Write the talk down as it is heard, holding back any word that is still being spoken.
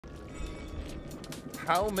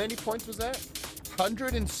how many points was that?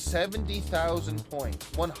 170,000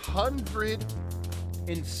 points.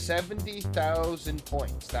 170,000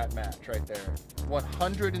 points, that match right there.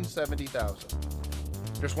 170,000.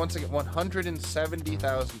 Just once again,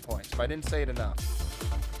 170,000 points. If I didn't say it enough.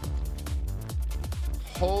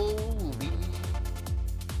 Holy.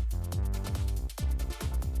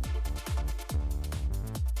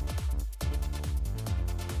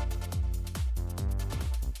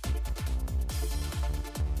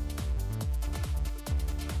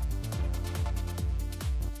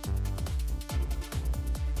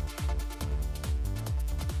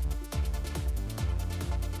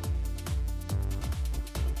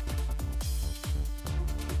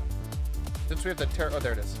 Since we have the oh,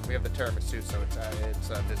 there it is. We have the tiramisu, so it's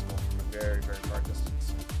visible from a very, very far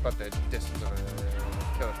distance. About the distance of a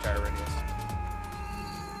kill gyro radius.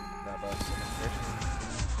 That bus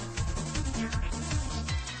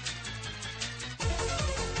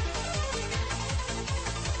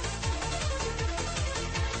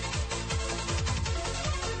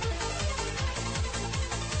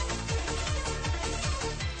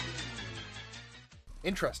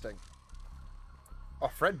interesting. Oh,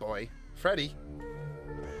 Freddy.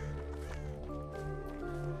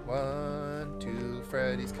 1, 2,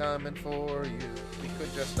 Freddy's coming for you. We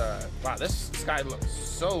could just wow, this sky looks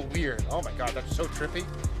so weird. Oh my god, that's so trippy.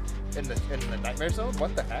 In the nightmare zone?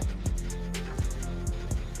 What the heck?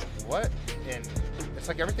 What? And it's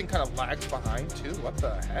like everything kind of lags behind too. What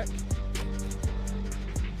the heck?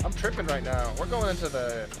 I'm tripping right now. We're going into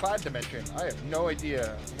the cloud dimension. I have no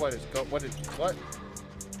idea what.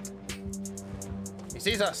 He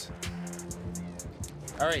sees us.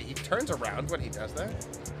 All right, he turns around when he does that.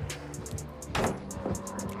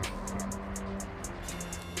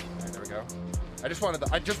 Right, there we go. I just wanted the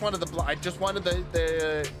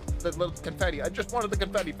little confetti. I just wanted the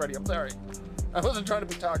confetti, Freddy. I'm sorry. I wasn't trying to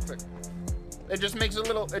be toxic. It just makes a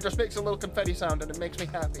little confetti sound, and it makes me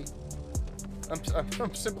happy.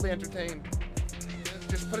 I'm simply entertained.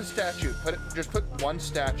 Just put a statue. Just put one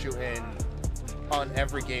statue in on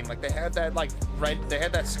every game. Like they had that they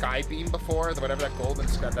had that sky beam before, whatever that golden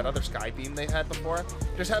sky, that other sky beam they had before.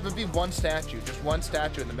 Just have it be one statue, just one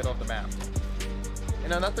statue in the middle of the map. You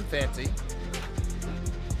know, nothing fancy.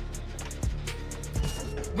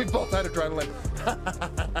 We both had adrenaline.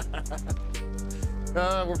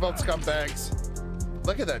 We're both scumbags.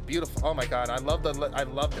 Look at that beautiful. Oh my god, I love this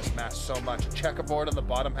mask so much. Checkerboard on the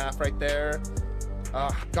bottom half right there.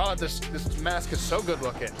 God, this mask is so good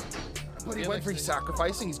looking. But he went for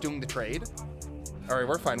sacrificing. He's doing the trade. All right,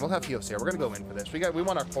 we're fine. We'll have heals here. We're gonna go in for this. We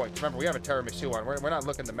want our points. Remember, we have a tiramisu on. We're not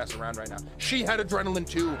looking to mess around right now. She had adrenaline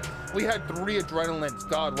too. We had 3 adrenalines.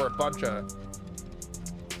 God, we're a bunch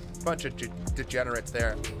of degenerates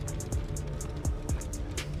there.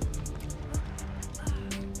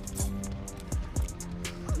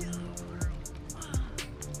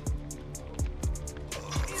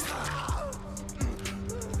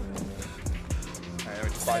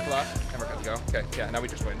 Body block, and we're good to go. Okay, yeah, now we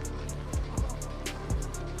just win.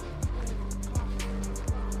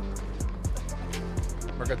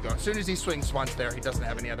 We're good to go. As soon as he swings once there, he doesn't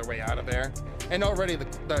have any other way out of there. And already the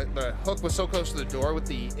hook was so close to the door with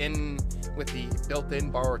the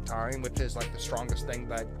built-in borrowed time, which is like the strongest thing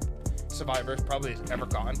that Survivor's probably has ever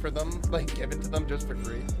gotten for them, like given to them just for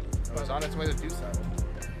free. It was on its way to do so.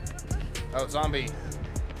 Oh, zombie.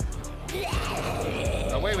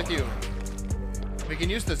 Away with you. We can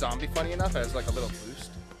use the zombie, funny enough, as like a little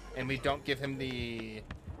boost, and we don't give him the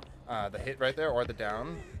hit right there or the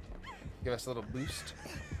down. Give us a little boost.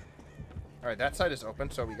 All right, that side is open,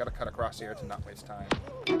 so we got to cut across here to not waste time.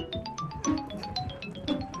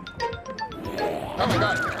 Oh my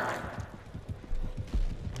god!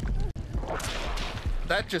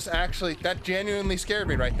 That genuinely scared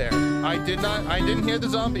me right there. I didn't hear the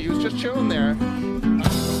zombie. He was just chilling there.